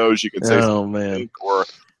want any of those, you can say or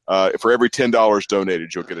for every $10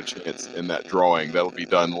 donated, you'll get a chance in that drawing. That'll be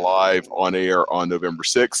done live on air on November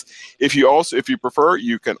 6th. If you prefer,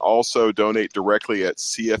 you can also donate directly at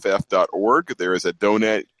cff.org. There is a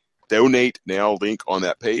donate now link on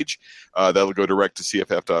that page. That'll go direct to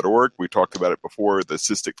cff.org. We talked about it before. The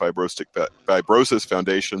Cystic Fibrosis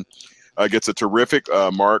Foundation gets a terrific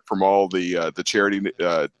mark from all the charity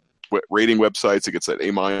rating websites. It gets that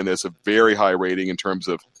A-, a very high rating in terms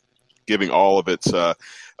of giving all of its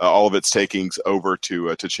takings over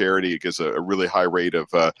to charity. It gives a really high rate of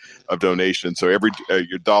donation. So every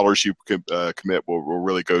your dollars you commit will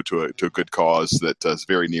really go to a good cause that is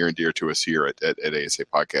very near and dear to us here at ASA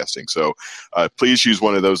Podcasting. So please use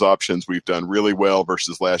one of those options. We've done really well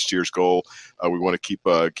versus last year's goal. We want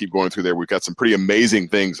to keep going through there. We've got some pretty amazing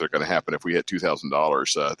things that are going to happen if we hit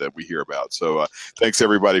 $2,000 that we hear about. So thanks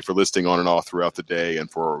everybody for listening on and off throughout the day and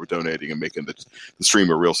for donating and making the stream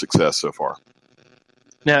a real success so far.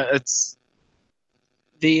 Yeah, it's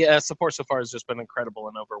the support so far has just been incredible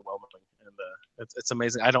and overwhelming, and it's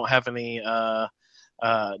amazing. I don't have any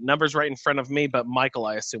numbers right in front of me, but Michael,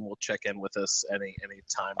 I assume, will check in with us any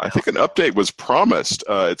time. I think an update was promised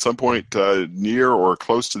at some point near or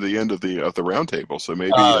close to the end of the roundtable. So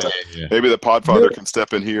maybe maybe the Podfather can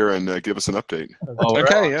step in here and give us an update.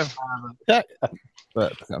 Okay, yeah.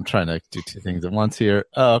 But I'm trying to do two things at once here.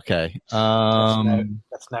 Oh, okay.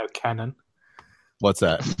 That's now canon. What's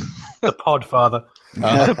that? The Podfather.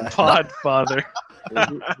 The Podfather.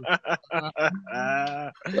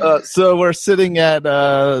 So we're sitting at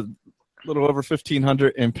a little over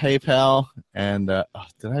 1,500 in PayPal. And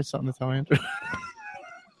did I have something to tell Andrew?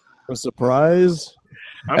 A surprise?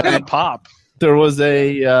 I'm gonna pop. There was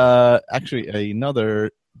actually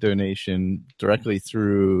another donation directly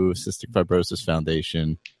through Cystic Fibrosis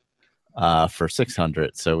Foundation for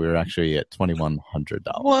 $600. So we were actually at $2,100.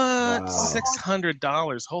 What?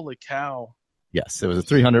 $600? Holy cow! Yes, it was a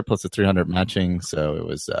 300 plus a 300 matching, so it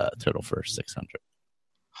was total for 600.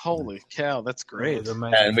 Holy cow, that's great.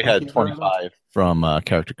 And we had 25 from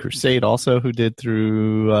Character Crusade also, who did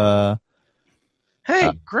through.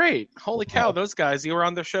 Hey, great! Holy cow, those guys! You were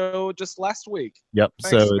on the show just last week. Yep.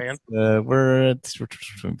 Thanks, so man. we're let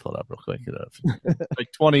me pull it up real quick. Like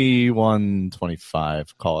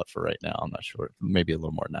 21.25. Call it for right now. I'm not sure. Maybe a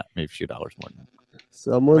little more than that. Maybe a few dollars more than that.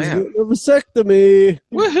 Someone's getting a vasectomy.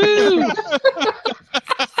 Woohoo!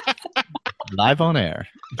 Live on air.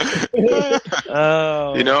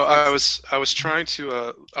 Oh. You know, I was trying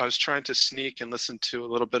to sneak and listen to a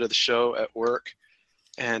little bit of the show at work,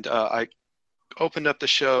 and I opened up the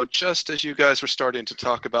show just as you guys were starting to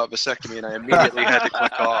talk about vasectomy, and I immediately had to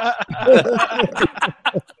click off.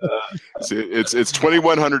 It's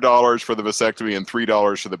 $2,100 for the vasectomy and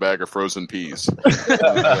 $3 for the bag of frozen peas. That's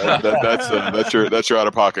your out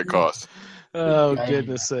of pocket cost. Oh,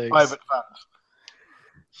 goodness sakes!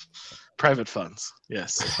 Private funds.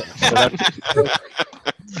 Yes.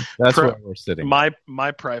 That's where we're sitting. My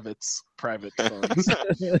private funds.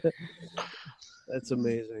 That's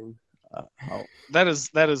amazing. That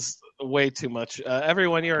is way too much.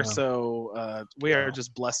 Everyone, you are we are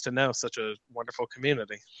just blessed to know such a wonderful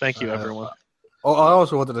community. Thank you, everyone. I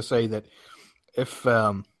also wanted to say that if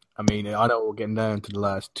I know we're getting down to the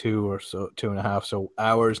last 2.5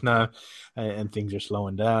 hours now, and things are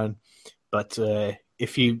slowing down. But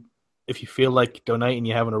if you feel like donating,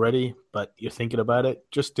 you haven't already, but you're thinking about it,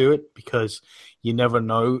 just do it, because you never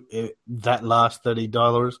know if that last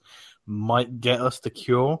 $30 might get us the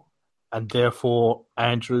cure. And therefore,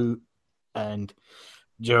 Andrew and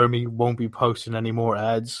Jeremy won't be posting any more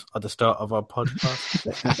ads at the start of our podcast.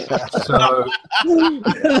 So,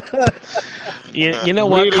 you know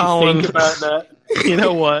what, really Colin? think about that. You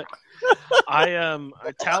know what? I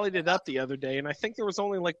tallied it up the other day, and I think there was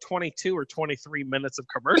only like 22 or 23 minutes of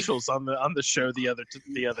commercials on the show the other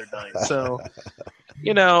night. So,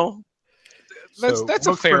 you know, that's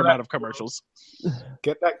a fair amount of commercials.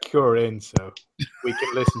 Get that cure in so we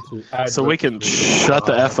can listen to ads. So we can shut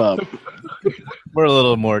the F up. We're a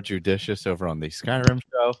little more judicious over on the Skyrim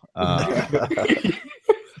show.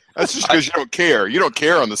 That's just because you don't care. You don't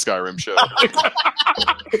care on the Skyrim show.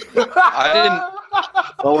 I didn't.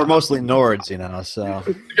 Well, we're mostly Nords, so.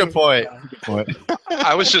 Good point.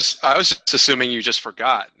 I was just assuming you just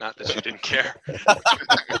forgot, not that you didn't care.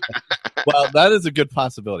 Well, that is a good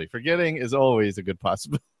possibility. Forgetting is always a good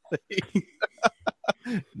possibility.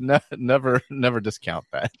 Never discount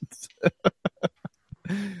that.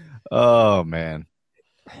 Oh man,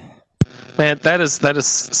 that is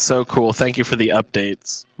so cool. Thank you for the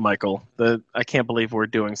updates, Michael. I can't believe we're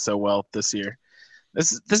doing so well this year.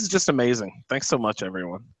 This is just amazing. Thanks so much,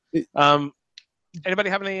 everyone. Anybody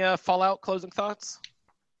have any Fallout closing thoughts?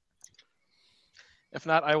 If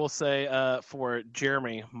not, I will say for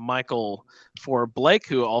Jeremy, Michael, for Blake,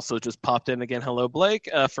 who also just popped in again. Hello, Blake.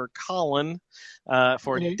 For Colin,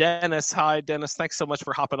 for Dennis. Hi, Dennis. Thanks so much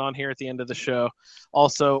for hopping on here at the end of the show.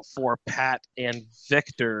 Also for Pat and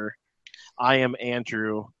Victor, I am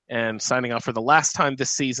Andrew, and signing off for the last time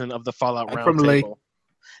this season of the Fallout Roundtable.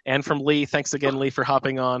 And from Lee, thanks again, Lee, for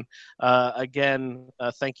hopping on.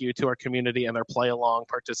 Thank you to our community and our play-along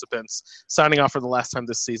participants. Signing off for the last time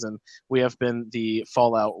this season, we have been the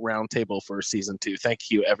Fallout Roundtable for Season 2. Thank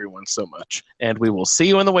you, everyone, so much. And we will see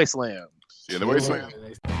you in the Wasteland. See you in the Wasteland.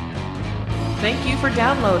 Thank you for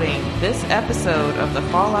downloading this episode of the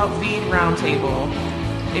Fallout Feed Roundtable.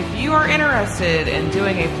 If you are interested in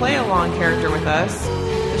doing a play-along character with us,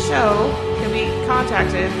 the show can be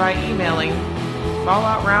contacted by emailing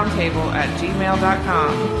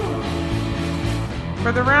falloutroundtable@gmail.com.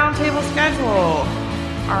 For the roundtable schedule,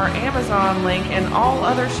 our Amazon link, and all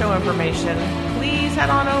other show information, please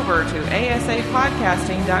head on over to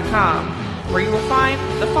asapodcasting.com, where you will find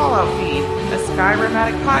the Fallout Feed, the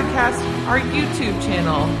Skyrimatic Podcast, our YouTube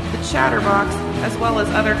channel, the Chatterbox, as well as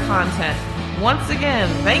other content. Once again,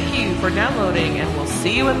 thank you for downloading, and we'll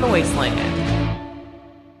see you in the Wasteland.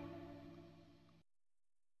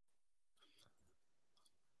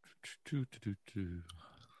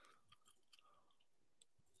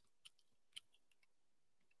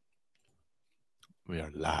 We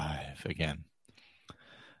are live again.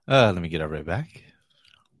 Let me get everybody back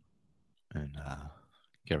and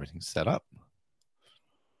get everything set up.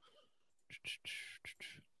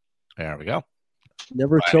 There we go.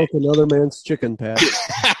 Never choke another man's chicken, Pat.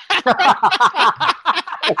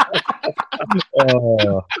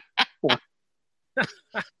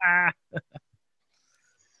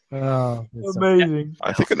 Oh, Amazing.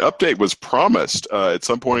 I think an update was promised at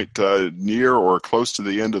some point near or close to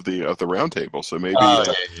the end of the roundtable. So maybe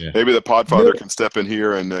maybe the Podfather can step in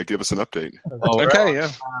here and give us an update. Okay,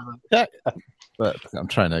 yeah. But I'm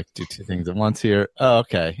trying to do two things at once here. Oh,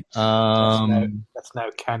 okay. That's now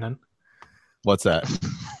canon. What's that?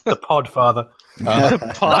 The Podfather.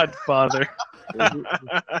 Podfather.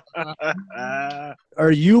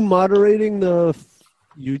 Are you moderating the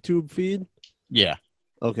YouTube feed? Yeah.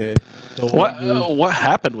 Okay. So What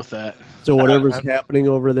happened with that? So whatever's happening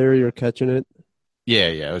over there, you're catching it? Yeah,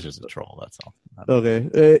 it was just a troll, that's all.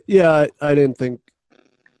 Okay. Yeah, I didn't think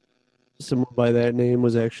someone by that name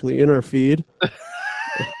was actually in our feed. I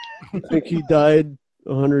think he died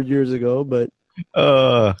 100 years ago, but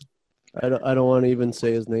I don't want to even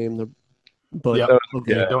say his name. But Yeah,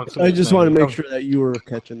 okay. yeah, don't say I his just name. want to make sure that you were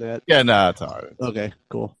catching that. Yeah, no, it's all right. Okay,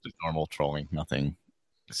 cool. Just normal trolling, nothing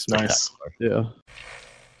Nice. spectacular. Yeah.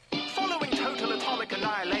 Following total atomic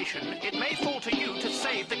annihilation, it may fall to you to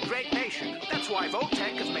save the great nation. That's why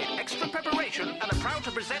Voltec has made extra preparation and are proud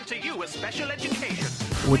to present to you a special education.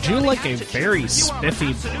 Would you like a very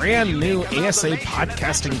spiffy, brand new ASA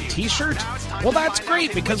podcasting t-shirt? Well, that's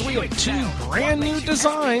great because we have two brand new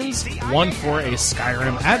designs, one for a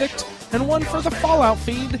Skyrim addict and one for the Fallout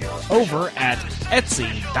feed over at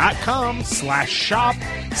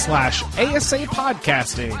etsy.com/shop/ASA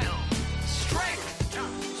podcasting.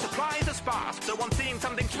 Supply the sparse, so on seeing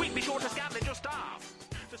something sweet, be sure to scavenge your staff.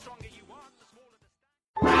 The stronger you are, the smaller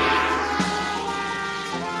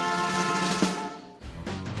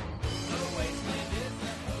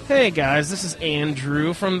the Hey guys, this is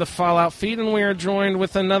Andrew from the Fallout feed, and we are joined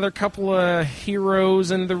with another couple of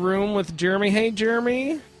heroes in the room with Jeremy. Hey,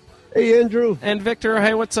 Jeremy. Hey, Andrew. And Victor.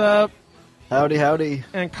 Hey, what's up? Howdy, howdy.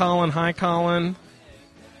 And Colin. Hi, Colin.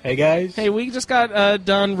 Hey, guys. Hey, we just got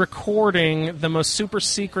done recording the most super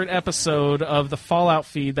secret episode of the Fallout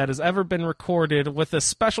feed that has ever been recorded with a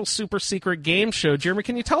special super secret game show. Jeremy,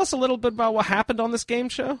 can you tell us a little bit about what happened on this game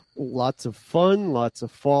show? Lots of fun, lots of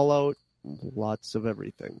Fallout, lots of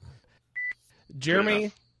everything.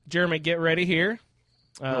 Jeremy, get ready here.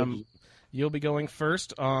 You'll be going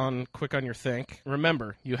first on Quick on Your Think.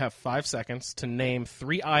 Remember, you have 5 seconds to name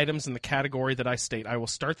 3 items in the category that I state. I will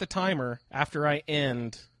start the timer after I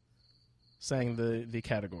end saying the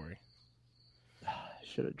category. I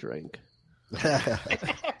should have drank.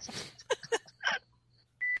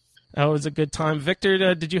 Oh, it was a good time.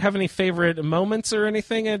 Victor, did you have any favorite moments or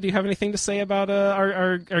anything? Do you have anything to say about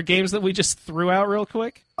our games that we just threw out real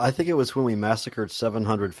quick? I think it was when we massacred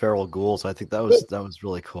 700 feral ghouls. I think that was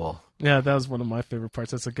really cool. Yeah, that was one of my favorite parts.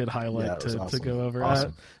 That's a good highlight to go over.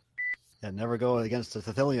 Awesome. Never go against a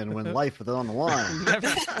Thethilian when life is on the line.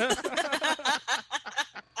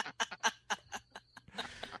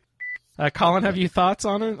 Colin, have you thoughts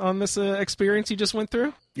on this experience you just went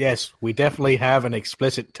through? Yes, we definitely have an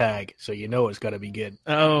explicit tag, so you know it's got to be good.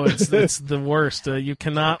 Oh, it's the worst. You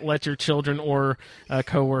cannot let your children or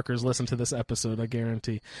coworkers listen to this episode, I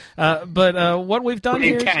guarantee. But what we've done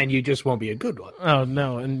here... you just won't be a good one. Oh,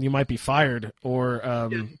 no, and you might be fired, or...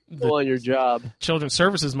 on your job. Children's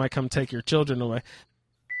Services might come take your children away.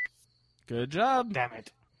 Good job. Damn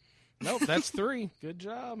it. Nope, that's 3. Good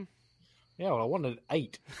job. Yeah, well, I wanted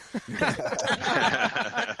 8.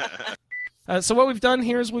 So what we've done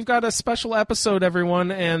here is we've got a special episode,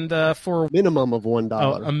 everyone, and for minimum of $1.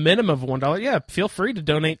 Oh, a minimum of $1. Yeah, feel free to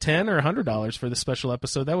donate $10 or $100 for the special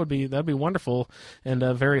episode. That'd be wonderful and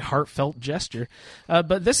a very heartfelt gesture.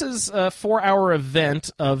 But this is a 4-hour event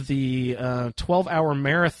of the 12-hour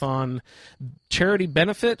marathon charity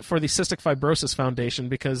benefit for the Cystic Fibrosis Foundation,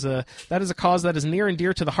 because that is a cause that is near and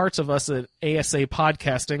dear to the hearts of us at ASA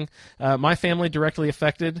Podcasting. My family directly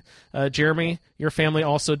affected. Jeremy, your family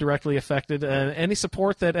also directly affected. Any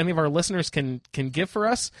support that any of our listeners can give for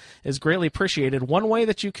us is greatly appreciated. One way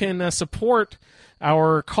that you can support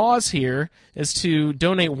our cause here is to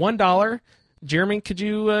donate $1. Jeremy, could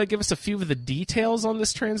you give us a few of the details on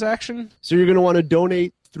this transaction? So you're going to want to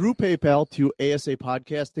donate through PayPal to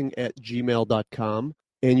asapodcasting@gmail.com.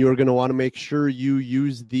 And you're going to want to make sure you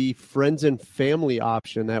use the friends and family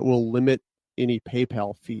option that will limit any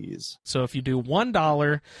PayPal fees. So if you do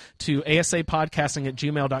 $1 to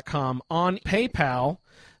asapodcasting@gmail.com on PayPal,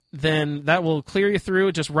 then that will clear you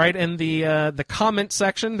through. Just write in the comment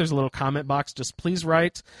section. There's a little comment box. Just please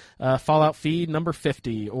write Fallout Feed number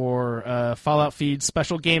 50 or Fallout Feed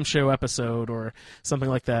special game show episode or something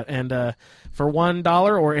like that. And for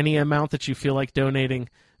 $1 or any amount that you feel like donating,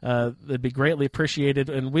 that'd be greatly appreciated.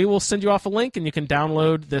 And we will send you off a link, and you can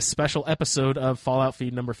download this special episode of Fallout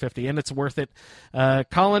Feed number 50, and it's worth it.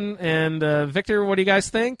 Colin and Victor, what do you guys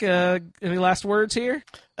think? Any last words here?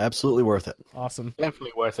 Absolutely worth it. Awesome.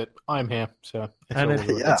 Definitely worth it. I'm here, so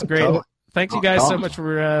it's great. Totally. Thank you guys so much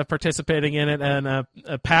for participating in it. And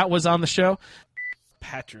Pat was on the show.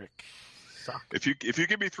 Patrick. If you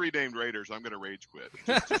give me 3 named raiders, I'm going to rage quit.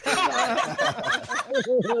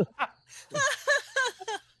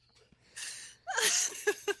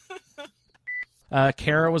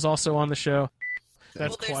 Kara was also on the show.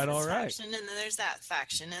 That's quite all right. Faction, and then there's that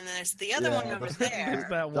faction, and then there's the other one over there. There's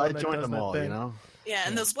that one I joined them all, you know. Yeah,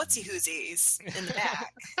 and those whatsy whoosies in the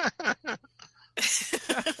back.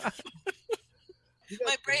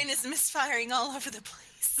 My brain is misfiring all over the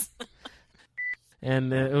place.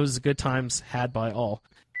 And it was good times had by all.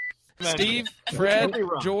 Steve, Fred,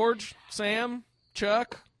 George, Sam,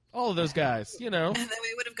 Chuck, all of those guys, you know. And then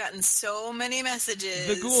we would have gotten so many messages.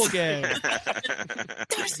 The Ghoul Gang.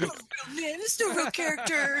 There's no real name. There's no real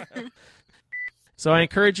character. So I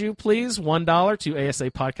encourage you, please, $1 to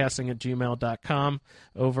asapodcasting@gmail.com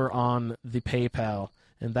over on the PayPal.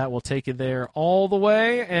 And that will take you there all the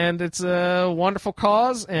way. And it's a wonderful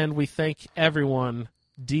cause, and we thank everyone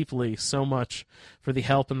deeply so much for the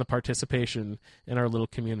help and the participation in our little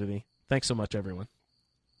community. Thanks so much, everyone.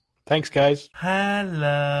 Thanks, guys.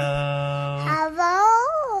 Hello.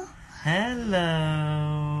 Hello.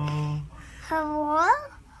 Hello. Hello.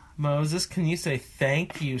 Moses, can you say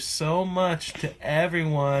thank you so much to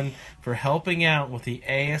everyone for helping out with the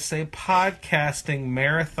ASA Podcasting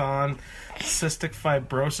Marathon Cystic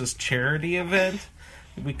Fibrosis Charity event?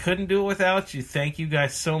 We couldn't do it without you. Thank you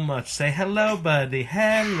guys so much. Say hello, buddy.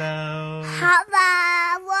 Hello.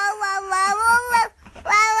 Hello. Whoa, whoa, whoa, whoa, whoa,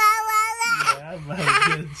 Yeah, buddy,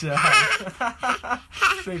 good job.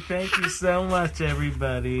 Say thank you so much,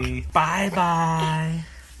 everybody. Bye-bye.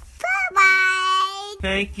 Bye-bye.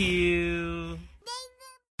 Thank you.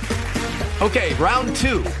 Okay, round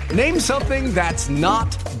 2. Name something that's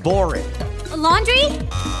not boring. A laundry?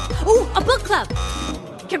 Ooh, a book club.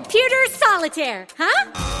 Computer solitaire,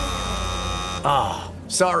 huh? Ah, oh,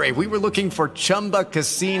 sorry, we were looking for Chumba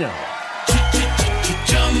Casino.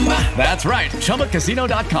 That's right,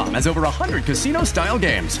 ChumbaCasino.com has over 100 casino-style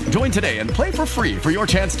games. Join today and play for free for your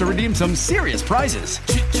chance to redeem some serious prizes.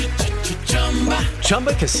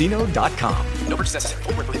 ChumbaCasino.com. No purchase necessary.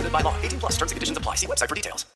 Void where prohibited by law. 18+ terms and conditions apply. See website for details.